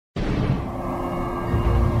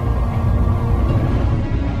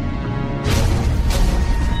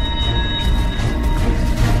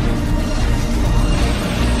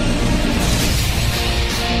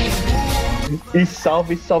E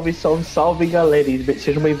salve, salve, salve, salve, galera! E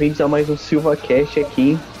sejam bem-vindos a mais um SilvaCast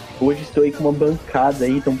aqui. Hoje estou aí com uma bancada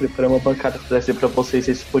aí, estão preparando uma bancada para trazer para vocês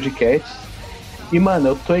esse podcast. E, mano,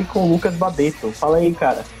 eu tô aí com o Lucas Babeto. Fala aí,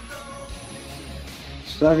 cara.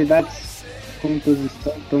 Suavidades, como todos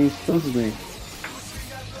estão? Estamos todos bem.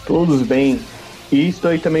 Todos bem. E estou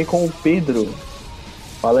aí também com o Pedro.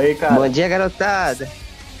 Fala aí, cara. Bom dia, garotada.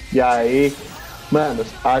 E aí? Mano,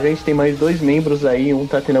 a gente tem mais dois membros aí. Um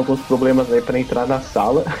tá tendo alguns problemas aí pra entrar na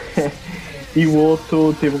sala. E o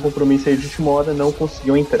outro teve um compromisso aí de última hora, não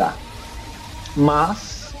conseguiu entrar.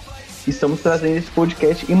 Mas estamos trazendo esse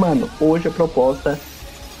podcast. E, mano, hoje a proposta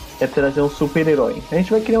é trazer um super-herói. A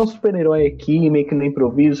gente vai criar um super-herói aqui, meio que no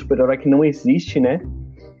improviso, super-herói que não existe, né?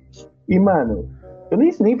 E, mano, eu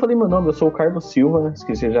nem falei meu nome, eu sou o Carlos Silva,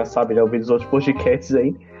 que você já sabe, já ouviu os outros podcasts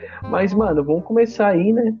aí. Mas, mano, vamos começar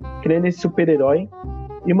aí, né? Criando esse super-herói.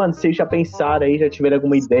 E, mano, vocês já pensaram aí, já tiveram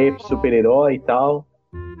alguma ideia pro super-herói e tal?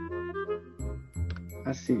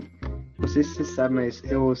 Assim, não sei se você sabe, mas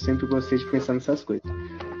eu sempre gostei de pensar nessas coisas.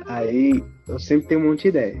 Aí, eu sempre tenho um monte de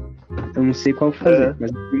ideia. Eu não sei qual fazer,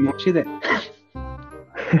 mas eu tenho um monte de ideia.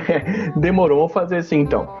 Demorou, vamos fazer assim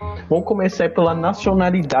então. Vamos começar aí pela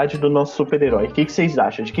nacionalidade do nosso super-herói. O que vocês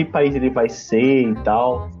acham? De que país ele vai ser e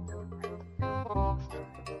tal?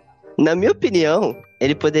 Na minha opinião,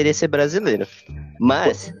 ele poderia ser brasileiro.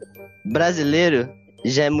 Mas, brasileiro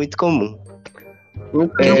já é muito comum.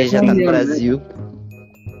 Ele já tá no Brasil.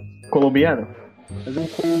 Colombiano? Fazer um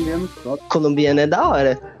colombiano top. Colombiano é da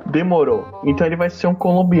hora. Demorou. Então ele vai ser um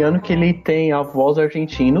colombiano que ele tem avós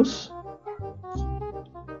argentinos.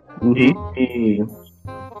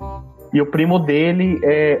 E o primo dele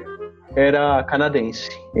era canadense.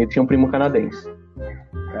 Ele tinha um primo canadense.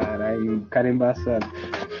 Caralho, cara embaçado.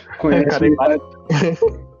 Conhece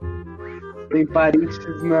tem parentes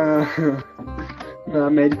na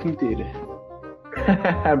América inteira.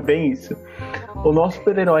 Bem isso. O nosso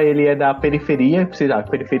super-herói, ele é da periferia. Vocês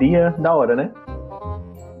acham? Periferia, da hora, né?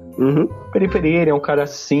 Uhum. Periferia, ele é um cara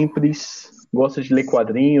simples, gosta de ler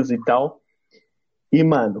quadrinhos e tal. E,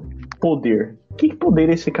 mano, poder. Que poder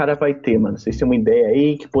esse cara vai ter, mano? Vocês têm uma ideia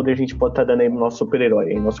aí? Que poder a gente pode estar dando aí pro nosso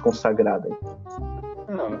super-herói, aí, nosso consagrado aí?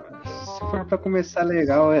 Não, se for pra começar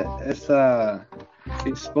legal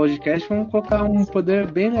esse podcast, vamos colocar um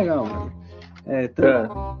poder bem legal, mano.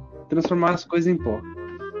 Transformar as coisas em pó.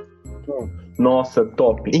 Bom. Nossa,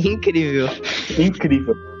 top. Incrível.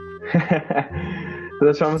 Incrível.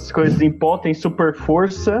 Transforma as coisas em pó, tem super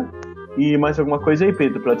força. E mais alguma coisa aí,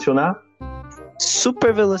 Pedro, pra adicionar?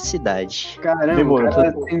 Super velocidade. Caramba, o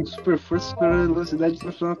cara tem super força, super velocidade,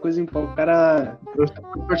 transforma uma coisa em pó. O cara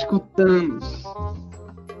pode com o Thanos.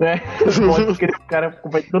 Pode crer, o cara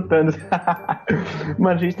vai escutando.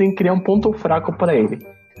 Mano, a gente tem que criar um ponto fraco pra ele.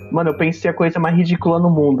 Mano, eu pensei a coisa mais ridícula no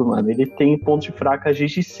mundo, mano. Ele tem ponto de fraca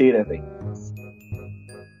giz de cera, velho.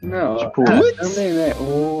 Não, tipo, também, né?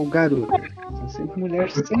 O garoto. Sempre mulher,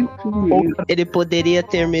 sempre mulher. Ele poderia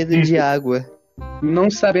ter medo de água. Não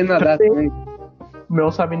saber nadar também. Não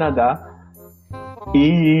sabe nadar.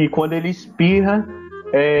 E quando ele espirra,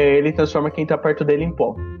 ele transforma quem tá perto dele em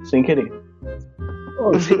pó. Sem querer.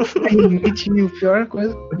 Pô, limite, e a pior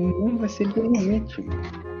coisa do mundo vai ser limite.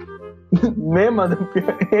 Né, mano?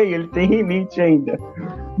 Ele tem limite ainda.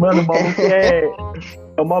 Mano, o maluco é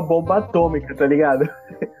uma bomba atômica, tá ligado?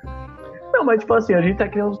 Não, mas tipo assim, a gente tá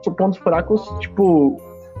criando pontos fracos, tipo,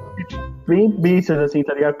 bem bestas, assim,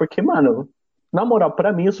 tá ligado? Porque, mano, na moral,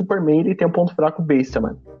 pra mim, o Superman, ele tem um ponto fraco besta,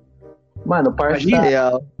 mano. Mano, o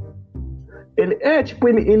parceiro.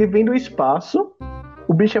 Ele vem do espaço,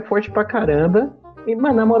 o bicho é forte pra caramba. E,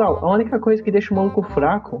 mano, na moral, a única coisa que deixa o maluco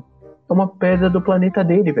fraco é uma pedra do planeta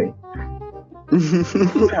dele, velho.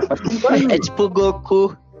 É tipo o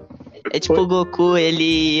Goku. O Goku,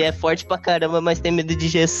 ele é forte pra caramba, mas tem medo de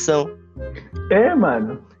injeção.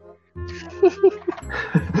 Mano.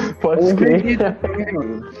 Pode crer.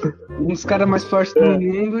 Um dos caras mais fortes do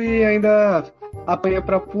mundo e ainda apanha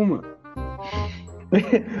pra Puma.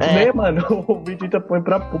 Né, mano? O Vegeta põe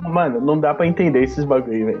pra Puma. Mano, não dá pra entender esses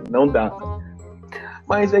bagulho, velho. Não dá.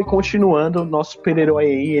 Mas aí, continuando, nosso super-herói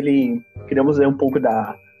aí, ele... Queremos um pouco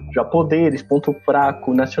já poderes, ponto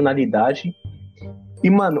fraco, nacionalidade. E,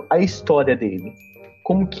 mano, a história dele.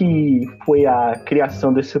 Como que foi a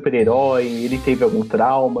criação desse super-herói? Ele teve algum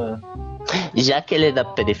trauma? Já que ele é da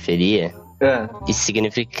periferia, isso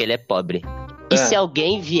significa que ele é pobre. E se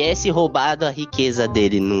alguém viesse roubado a riqueza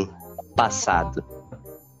dele no passado?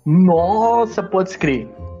 Nossa, pode crer.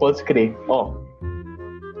 Ó,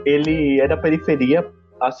 ele é da periferia,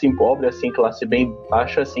 assim, pobre, assim, classe bem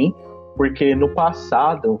baixa, assim. Porque no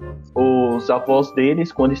passado, os avós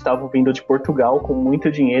deles, quando estavam vindo de Portugal com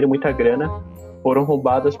muito dinheiro, muita grana, foram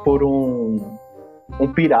roubadas por um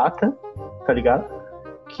pirata, tá ligado?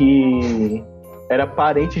 Que era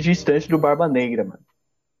parente distante do Barba Negra, mano.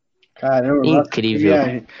 Caramba,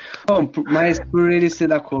 incrível. Bom, mas por ele ser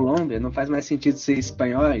da Colômbia, não faz mais sentido ser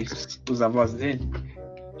espanhóis, os avós dele?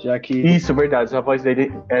 Já que... Isso, verdade. Os avós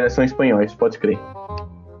dele são espanhóis, pode crer.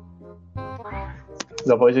 Os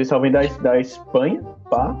avós dele só vêm da Espanha,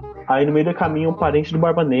 pá. Aí no meio do caminho, um parente do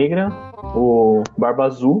Barba Negra, o Barba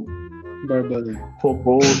Azul,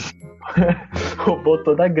 roubou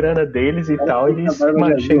toda a grana deles e tal. E eles,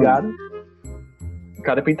 mano, chegaram. O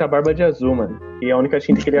cara pinta a barba de azul, mano. E a única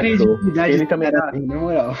tinta que ele achou. Ele também era. Na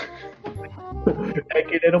moral. É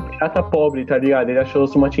que ele era um pirata pobre, tá ligado? Ele achou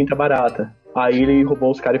uma tinta barata. Aí ele roubou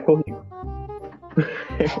os caras e ficou rico.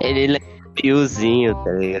 Ele é piozinho,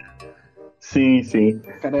 tá ligado? Sim.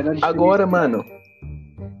 Agora, mano.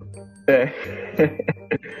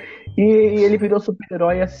 E ele virou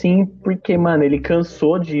super-herói assim porque, mano, ele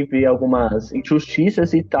cansou de ver algumas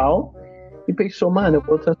injustiças e tal. E pensou, mano, eu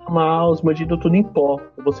vou transformar os bandidos tudo em pó.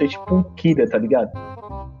 Eu vou ser tipo um Kira, tá ligado?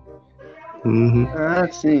 Uhum. Ah,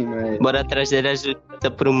 sim, mas... Bora trazer a justiça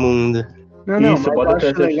pro mundo. Não, isso, mas bora eu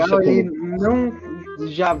acho trazer legal, a ele justiça não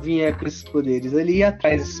já vinha com esses poderes, ele ia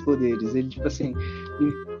atrás desses poderes. Ele, tipo assim,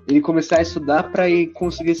 ele começar a estudar pra ir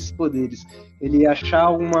conseguir esses poderes. Ele ia achar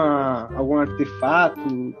algum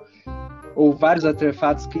artefato ou vários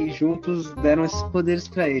artefatos que juntos deram esses poderes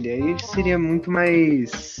pra ele. Aí ele seria muito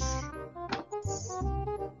mais...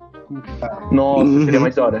 Como que fala? Nossa, seria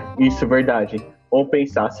mais da hora. Isso, verdade. Vamos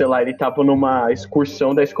pensar, sei lá, ele tava numa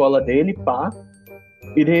excursão da escola dele, pá,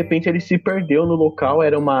 e de repente ele se perdeu no local,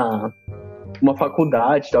 era uma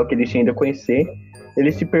faculdade, tal, que ele tinha ido conhecer.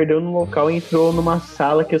 Ele se perdeu no local e entrou numa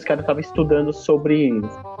sala que os caras estavam estudando sobre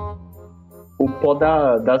o pó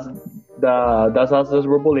das asas das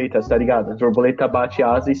borboletas, tá ligado? As borboletas batem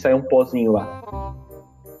a asa e sai um pozinho lá.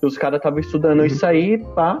 E os caras estavam estudando isso aí,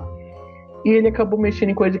 pá, e ele acabou mexendo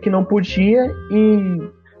em coisa que não podia e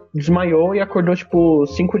desmaiou e acordou, tipo,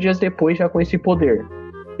 5 dias depois já com esse poder.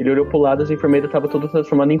 Ele olhou pro lado, as enfermeiras estavam todas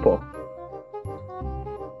transformadas em pó.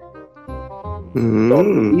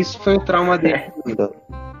 Isso foi o trauma dele.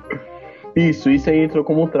 Isso aí entrou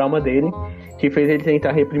como um trauma dele, que fez ele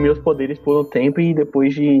tentar reprimir os poderes por um tempo e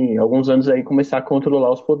depois de alguns anos aí começar a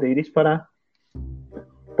controlar os poderes para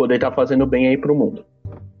poder estar fazendo bem aí pro mundo.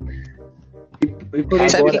 E por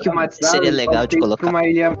isso sabe o que seria legal de colocar?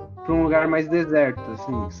 Pra um lugar mais deserto,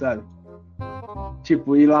 assim, sabe?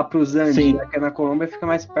 Tipo, ir lá pros Andes, já que é na Colômbia, fica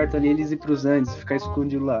mais perto ali, eles ir pros Andes, ficar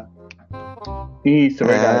escondido lá. Isso, é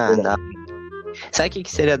verdade. Sabe o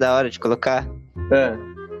que seria da hora de colocar? É.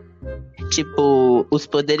 Tipo, os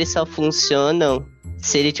poderes só funcionam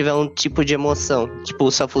se ele tiver um tipo de emoção.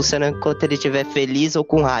 Tipo, só funciona enquanto ele estiver feliz ou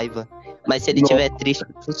com raiva. Mas se ele estiver triste,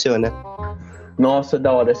 não funciona. Nossa,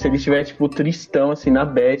 da hora. Se ele estiver, tipo, tristão, assim, na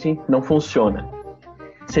bad, não funciona.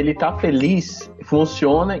 Se ele tá feliz,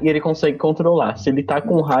 funciona e ele consegue controlar. Se ele tá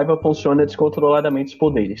com raiva, funciona descontroladamente os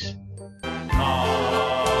poderes. Nós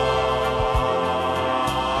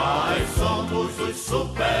somos os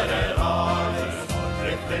super-heróis.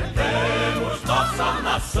 Defendemos nossa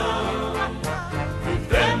nação.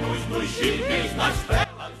 Vivemos nos gibis, nas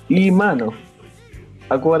telas. E, mano,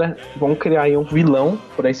 agora vamos criar aí um vilão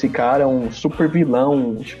pra esse cara, um super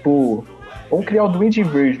vilão, tipo... Vamos criar o Duende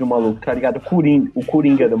Verde do maluco, tá ligado? O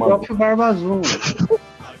Coringa do maluco. O próprio Barba Azul.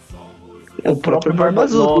 O próprio Barba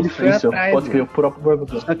Azul. Nossa, isso, atrás, pode crer, o próprio Barba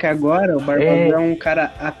Azul. Só que agora o Barba Azul é um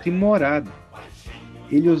cara aprimorado.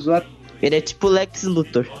 Ele usou... Ele é tipo Lex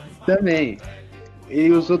Luthor. Também.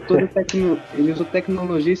 Ele usou toda ele usou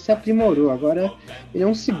tecnologia e se aprimorou. Agora ele é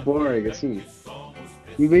um ciborgue, assim.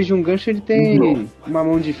 Em vez de um gancho, ele tem uma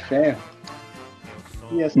mão de ferro.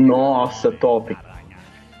 E assim... Nossa, top.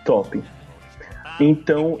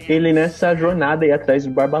 Então, ele nessa jornada aí atrás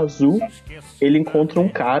do Barba Azul, ele encontra um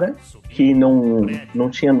cara que não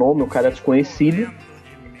tinha nome, um cara desconhecido,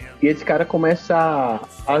 e esse cara começa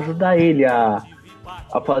a ajudar ele a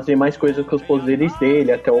fazer mais coisas com os poderes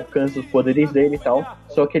dele, até o alcance dos poderes dele e tal.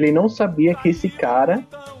 Só que ele não sabia que esse cara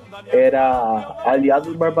era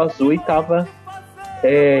aliado do Barba Azul e tava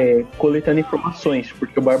coletando informações,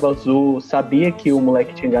 porque o Barba Azul sabia que o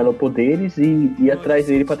moleque tinha ganhado poderes e ia atrás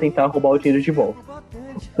dele pra tentar roubar o dinheiro de volta.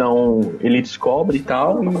 Então ele descobre e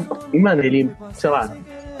tal, e mano, ele, sei lá,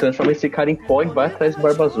 transforma esse cara em pó e vai atrás do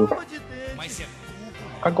Barba Azul.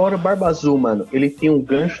 Agora o Barba Azul, mano, ele tem um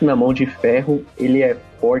gancho na mão de ferro, ele é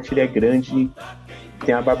forte, ele é grande,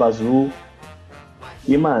 tem a Barba Azul.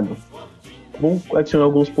 E, mano, vamos adicionar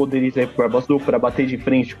alguns poderes aí pro Barba Azul pra bater de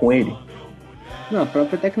frente com ele. Não, a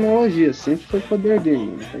própria tecnologia, sempre foi o poder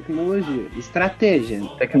dele. Tecnologia, estratégia.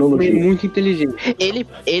 Tecnologia. Muito inteligente.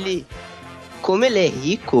 Como ele é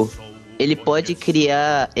rico, ele pode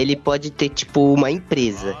ter tipo uma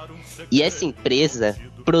empresa. E essa empresa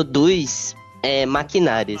produz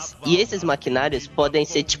maquinários. E esses maquinários podem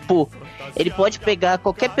ser tipo, ele pode pegar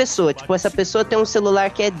qualquer pessoa, tipo, essa pessoa tem um celular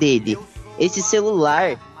que é dele. Esse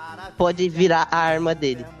celular pode virar a arma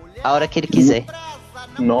dele, a hora que ele quiser.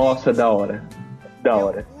 Nossa, da hora.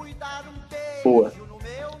 Boa.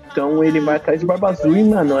 Então ele vai atrás de Barba Azul e,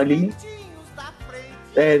 mano, ali...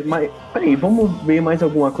 mas, peraí, vamos ver mais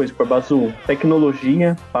alguma coisa com Barba Azul?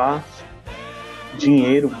 Tecnologia, paz,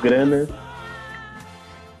 dinheiro, grana.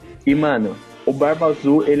 E, mano, o Barba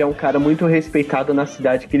Azul, ele é um cara muito respeitado na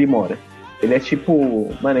cidade que ele mora. Ele é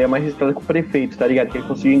tipo... Mano, ele é mais respeitado que o prefeito, tá ligado? Que ele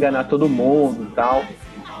conseguiu enganar todo mundo e tal.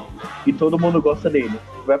 E todo mundo gosta dele.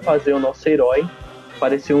 Vai fazer o nosso herói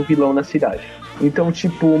parecer um vilão na cidade. Então,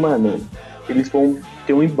 tipo, mano, eles vão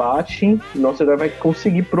ter um embate e o nosso herói vai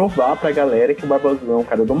conseguir provar pra galera que o Barba Azul é um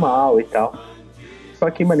cara do mal e tal. Só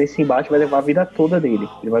que, mano, esse embate vai levar a vida toda dele.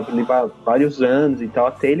 Ele vai levar vários anos e tal,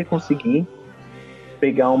 até ele conseguir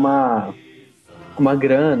pegar uma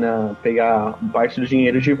grana, pegar parte do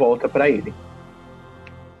dinheiro de volta pra ele.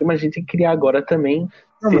 Mas a gente tem que criar agora também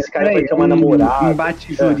se esse cara vai ter uma namorada. Um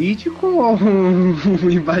embate jurídico ou um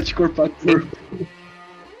embate corpo a corpo?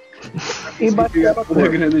 Embate corpo a corpo.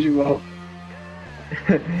 Grana de volta.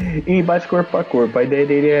 Embate corpo a corpo. A ideia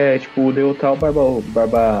dele é, tipo, derrotar o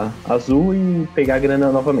Barba Azul e pegar a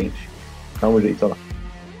grana novamente. Dá um jeito, olha lá.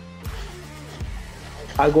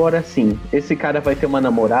 Agora sim, esse cara vai ter uma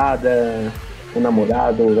namorada, um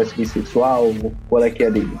namorado, vai ser bissexual, qual é que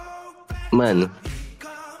é dele? Mano,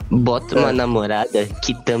 bota uma namorada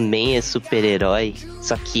que também é super-herói,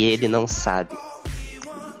 só que ele não sabe.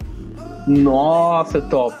 Nossa,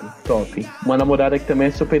 top. Uma namorada que também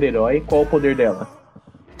é super-herói, qual o poder dela?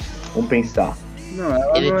 Vamos pensar. Não,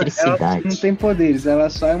 ela não tem poderes, ela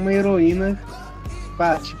só é uma heroína,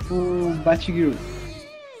 tipo Batgirl.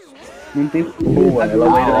 Não tem boa, ela é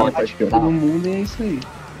uma heroína Batgirl. No mundo é isso aí.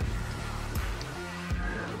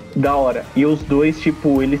 Da hora. E os dois,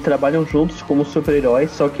 tipo, eles trabalham juntos como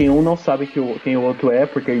super-heróis, só que um não sabe quem o outro é,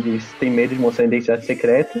 porque eles têm medo de mostrar a identidade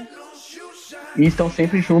secreta. E estão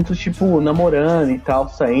sempre juntos, tipo, namorando e tal,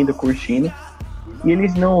 saindo, curtindo. E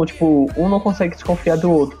eles não, tipo, um não consegue desconfiar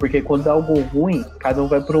do outro, porque quando dá algo ruim, cada um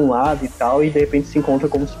vai por um lado e tal, e de repente se encontra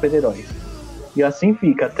como super-heróis. E assim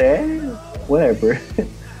fica, até whatever.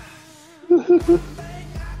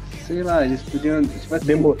 Sei lá, eles podiam... Tipo assim,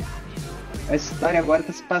 demorou. Essa história agora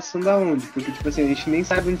tá se passando aonde? Porque, tipo assim, a gente nem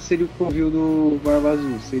sabe onde seria o covil do Barba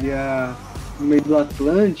Azul. Seria no meio do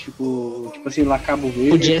Atlântico, tipo assim, lá Cabo Verde.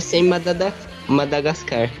 Podia ser em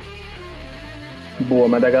Madagascar. Boa,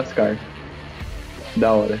 Madagascar.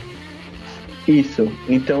 Da hora. Isso.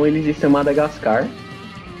 Então eles estão em Madagascar.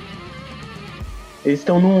 Eles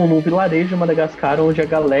estão num vilarejo de Madagascar onde a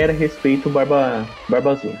galera respeita o Barba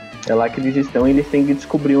Azul. É lá que eles estão e eles têm que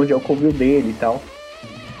descobrir onde é o covil dele e tal.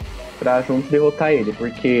 Pra juntos derrotar ele,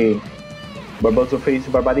 porque o Barba Azul fez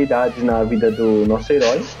barbaridades na vida do nosso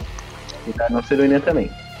herói e da nossa heroína também.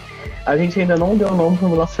 A gente ainda não deu o nome pro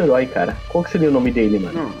nosso herói, cara. Qual que seria o nome dele,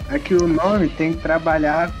 mano? Não, é que o nome tem que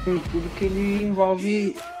trabalhar com tudo que ele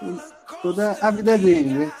envolve toda a vida dele,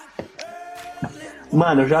 né?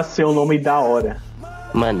 Mano, eu já sei o nome da hora.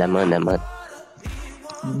 Manda.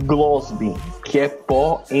 Glosby, que é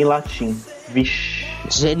pó em latim. Vixe.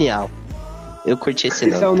 Genial. Eu curti esse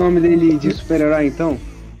nome. Esse é o nome dele de super-herói, então?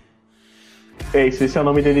 É isso, esse é o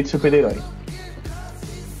nome dele de super-herói.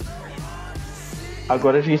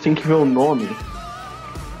 Agora a gente tem que ver o nome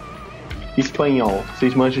espanhol.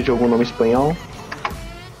 Vocês manjam de algum nome espanhol?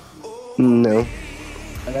 Não.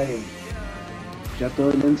 Pera aí. Já tô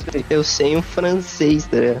olhando isso aí. Eu sei um francês,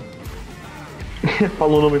 né?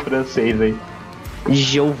 Falou o nome francês aí.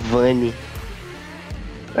 Giovanni.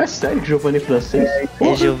 É sério que Giovanni é francês?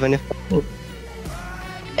 É Giovanni.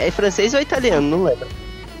 É francês ou italiano? Não lembro.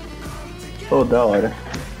 Oh, da hora.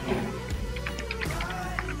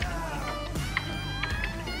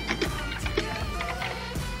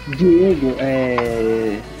 Diego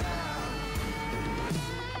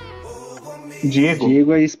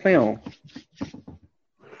é espanhol.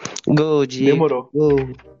 Gol, Diego. Demorou. Gol.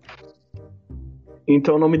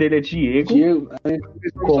 Então o nome dele é Diego.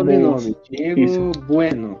 Como sobrenome. Diego Isso.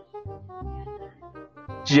 Bueno.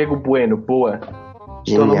 Diego Bueno, boa.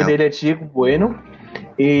 Então o nome dele é Diego Bueno.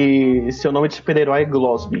 E seu nome de super-herói é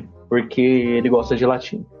Glosby, porque ele gosta de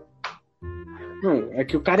latim. Não, é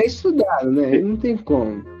que o cara é estudado, né? Ele não tem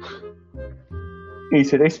como.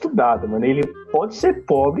 Isso, ele é estudado, mano. Ele pode ser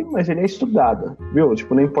pobre, mas ele é estudado, viu?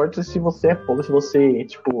 Tipo, não importa se você é pobre, se você,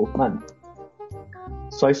 tipo, mano,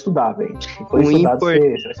 só estudar, velho. O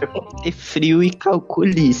importante é ser frio e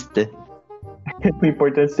calculista. O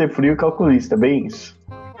importante é ser frio e calculista, bem isso.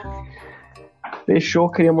 Fechou,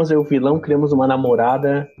 criamos aí o vilão, criamos uma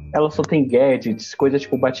namorada. Ela só tem gadgets, coisa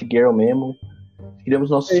tipo Batgirl mesmo. Criamos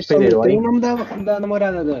nosso super-herói. Tem o nome da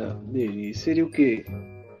namorada dele. Seria o quê?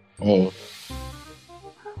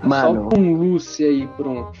 Mano. Só com Lúcia aí,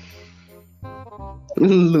 pronto.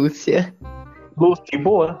 Lúcia. Lucy,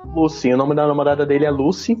 boa. Lucy, o nome da namorada dele é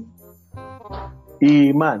Lucy.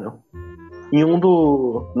 E, mano, em um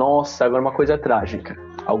do... Nossa, agora uma coisa trágica.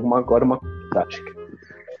 Agora uma coisa trágica.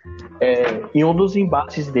 Em um dos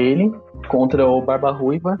embates dele contra o Barba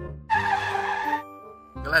Ruiva.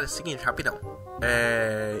 Galera, é o seguinte, rapidão.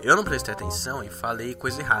 Eu não prestei atenção e falei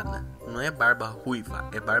coisa errada. Não é barba ruiva,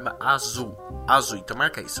 é barba azul. Azul, então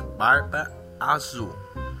marca isso. Barba azul.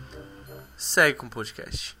 Segue com o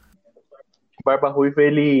podcast. O Barba Ruiva,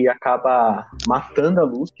 ele acaba matando a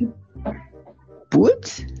Lucy.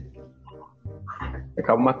 Putz.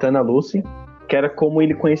 Acaba matando a Lucy. Que era como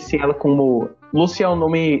ele conhecia ela como... Lucy é o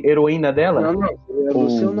nome heroína dela? Não.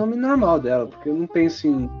 Lucy é o nome normal dela, porque eu não penso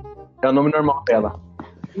em... É o nome normal dela.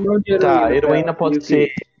 Tá, a heroína pode ser...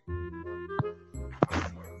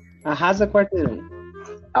 Arrasa Quarteirão.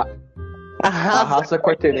 Arrasa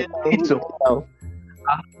Quarteirão. Isso.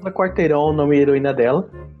 Arrasa Quarteirão é o nome heroína dela.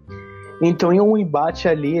 Então, em um embate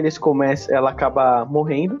ali, ela acaba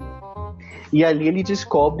morrendo. E ali ele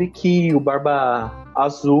descobre que o Barba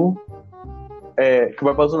Azul... que o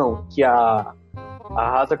Barba Azul não. Que a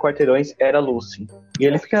Arrasa Quarteirões era Lucy. E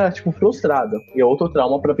ele fica, tipo, frustrado. E é outro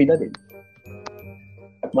trauma pra vida dele.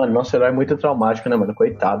 Mano, nosso herói é muito traumático, né, mano?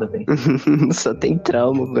 Coitado, velho. Só tem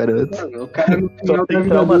trauma, garoto. Mano, o cara no final da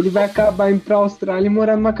vida dele vai acabar indo pra Austrália e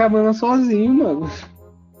morar numa cabana sozinho, mano.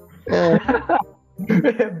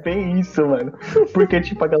 É bem isso, mano. Porque,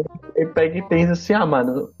 tipo, a galera pega e pensa assim,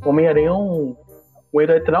 mano, Homem-Aranha é um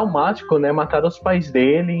herói traumático, né? Mataram os pais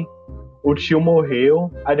dele, o tio morreu,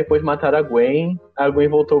 aí depois mataram a Gwen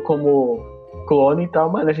voltou como clone e tal.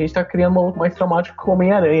 Mano, a gente tá criando um maluco mais traumático que o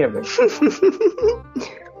Homem-Aranha, velho.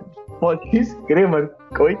 Pode escrever, mano.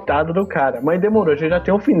 Coitado do cara. Mas demorou, já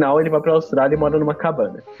tem um final, ele vai pra Austrália e mora numa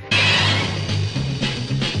cabana.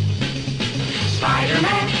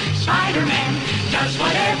 Spider-Man, does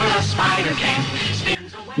whatever a spider can.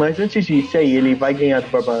 Mas antes disso, aí, ele vai ganhar do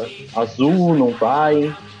Barba Azul, não vai?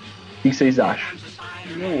 O que vocês acham?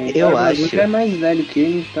 Eu acho que é mais velho que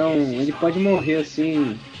ele, então ele pode morrer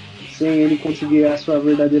assim, sem ele conseguir a sua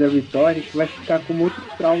verdadeira vitória, que vai ficar com muito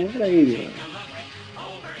trauma pra ele, mano.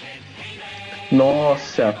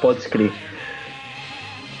 Nossa, pode crer.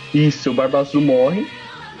 Isso, o Barba Azul morre.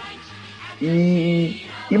 E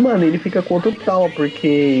mano, ele fica com outro trauma,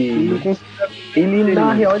 porque ele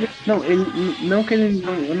na real... Não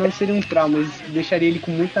seria um trauma, mas deixaria ele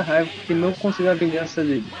com muita raiva, porque não conseguiu a vingança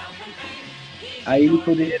dele. Aí ele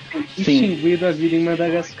poderia ter extinguido a vida em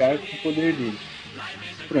Madagascar com o poder dele.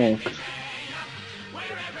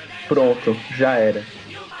 Pronto, já era.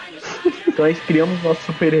 Então nós criamos nosso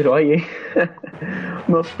super-herói, hein?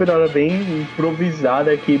 Nosso super-herói bem improvisado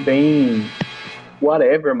aqui, bem...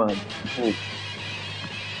 Whatever, mano. Tipo...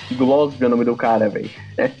 Glosby é o nome do cara, velho.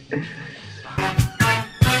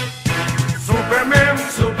 Superman,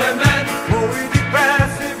 voe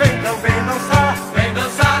depressa e vem também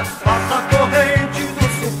dançar, passa a corrente do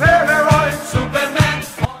super-herói, Superman.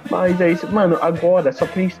 Mas é isso, mano, agora, só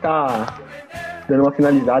pra gente estar dando uma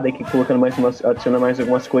finalizada aqui, colocando adicionando mais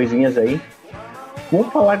algumas coisinhas aí.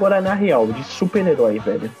 Vamos falar agora na real, de super-herói,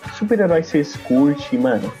 velho. Super-herói vocês curtem,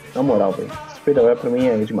 mano, na moral, velho. Super-herói pra mim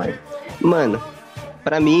é demais. Mano,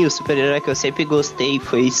 pra mim, o super-herói que eu sempre gostei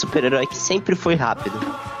foi super-herói que sempre foi rápido.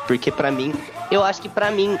 Porque pra mim, eu acho que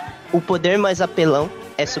pra mim, o poder mais apelão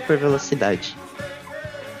é super velocidade.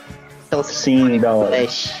 Então, sim, da hora.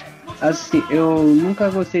 Flash. Assim, eu nunca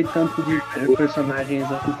gostei tanto de personagens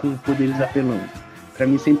com poderes apelão. Pra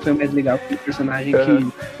mim sempre foi mais legal que o personagem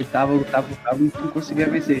que lutava e não conseguia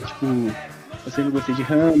vencer. Tipo, eu sempre gostei de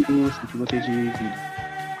Rambo, sempre gostei de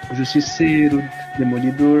Justiceiro,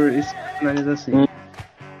 Demolidor, esses personagens assim.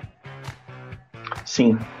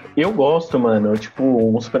 Sim, eu gosto, mano. Tipo,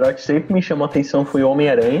 um super-herói que sempre me chamou a atenção foi o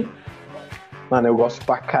Homem-Aranha. Mano, eu gosto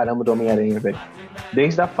pra caramba do Homem-Aranha, velho.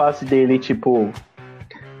 Desde a fase dele, tipo...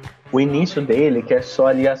 O início dele, que é só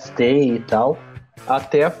ali as teias e tal,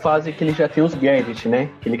 até a fase que ele já tem os gadgets, né?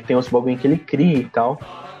 Que ele tem os bagulho que ele cria e tal.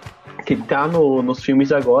 Que tá nos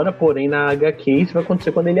filmes agora, porém na HQ isso vai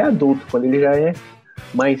acontecer quando ele é adulto, quando ele já é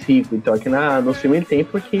mais rico. Então aqui nos filmes ele tem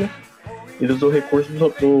porque ele usou recursos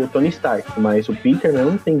do Tony Stark, mas o Peter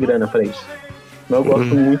não tem grana pra isso. Mas eu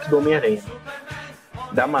gosto muito do Homem-Aranha.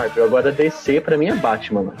 Da Marvel. Agora DC pra mim é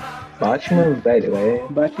Batman, mano. Batman, velho, é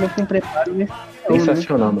Batman com preparo, né?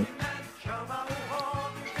 sensacional, mano.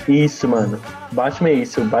 Isso, mano. Batman é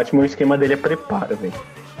isso. O Batman, o esquema dele é preparo, velho.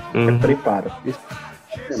 É preparo.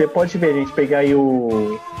 Você pode ver, a gente pegar aí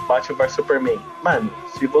o Batman vs Superman. Mano,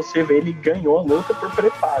 se você ver, ele ganhou a luta por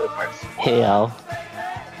preparo, parceiro. Real.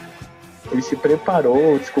 Ele se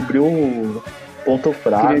preparou, descobriu o ponto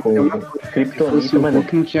fraco, Kryptonita, O mano.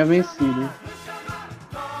 Hulk não tinha vencido, né?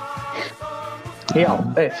 Real.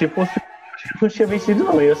 Se fosse não tinha vencido,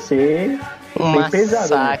 não. Ia ser bem pesado.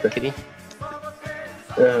 Massacre.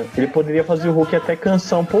 Ele poderia fazer o Hulk até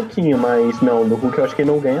cansar um pouquinho, mas não, do Hulk eu acho que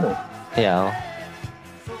ele não ganha, não. Real.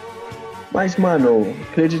 Mas, mano,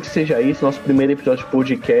 acredito que seja isso. Nosso primeiro episódio de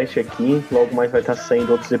podcast aqui. Logo mais vai estar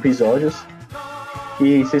saindo outros episódios.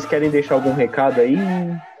 E vocês querem deixar algum recado aí?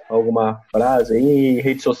 Alguma frase aí?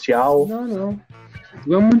 Rede social? Não.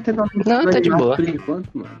 Vamos tentar. Não, tá de boa. Por enquanto,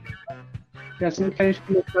 mano. E assim que a gente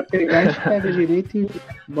começar a pegar, a gente pega direito e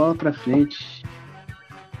bola pra frente.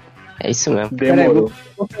 É isso mesmo. Demorou.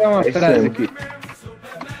 Peraí, vou pegar uma É frase isso aqui.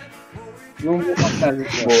 Vamos ver uma frase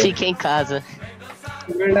aqui, ó. Fica em casa.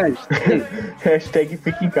 É verdade. Hashtag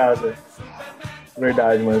fica em casa.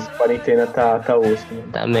 Verdade, mas a quarentena tá osso, né?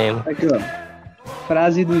 Tá mesmo. Aqui, ó.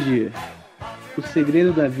 Frase do dia. O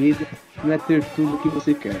segredo da vida não é ter tudo o que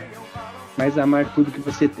você quer, mas amar tudo que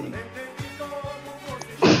você tem.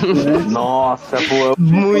 Nossa, boa.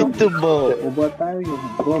 Muito bom. Boa tarde,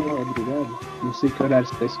 boa madrugada. Não sei que horário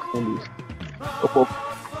você tá escutando isso.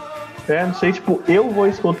 Não sei, tipo, eu vou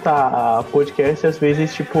escutar podcast às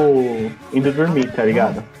vezes, tipo, indo dormir, tá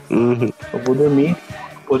ligado? Eu vou dormir,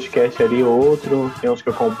 podcast ali, outro, tem uns que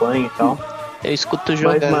eu acompanho e tal. Eu escuto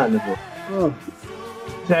jogando. Mas, mano,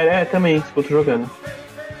 sério, também escuto jogando.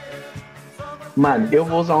 Mano, eu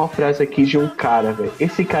vou usar uma frase aqui de um cara, velho.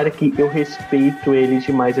 Esse cara aqui, eu respeito ele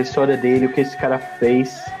demais, a história dele, o que esse cara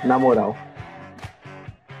fez, na moral.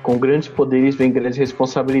 Com grandes poderes vem grandes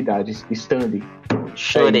responsabilidades. Stanley.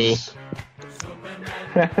 Chorei.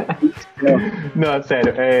 Não,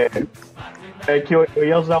 sério, é que eu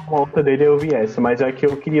ia usar uma outra dele, eu vi essa, mas a que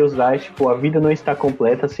eu queria usar é, tipo, a vida não está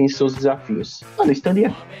completa sem seus desafios. Mano,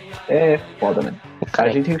 Stanley é foda, né? A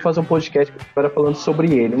gente tem que fazer um podcast agora falando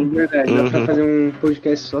sobre ele, É hein? verdade, dá pra fazer um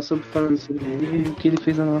podcast só falando sobre ele e o que ele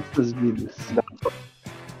fez nas nossas vidas.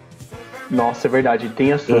 Nossa, é verdade,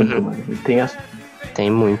 tem assunto, mano. Tem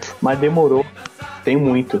muito. Mas demorou, tem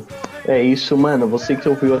muito. É isso, mano. Você que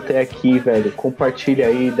ouviu até aqui, velho, compartilha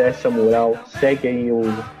aí, dá essa moral. Segue aí o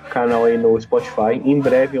canal aí no Spotify. Em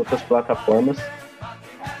breve em outras plataformas.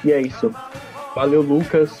 E é isso. Valeu,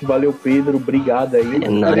 Lucas. Valeu, Pedro. Obrigado aí.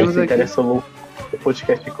 nóis. Se interessa no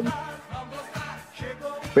podcast comigo.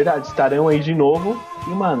 Verdade, estarão aí de novo. E,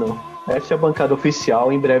 mano, essa é a bancada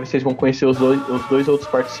oficial. Em breve vocês vão conhecer os dois outros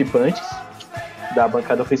participantes da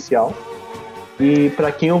bancada oficial. E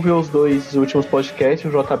pra quem ouviu os dois últimos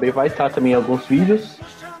podcasts, o JB vai estar também em alguns vídeos,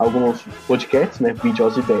 alguns podcasts, né?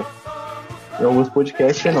 Vídeos e ideias. Em alguns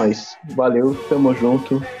podcasts é nóis. Valeu, tamo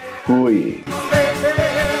junto. Fui.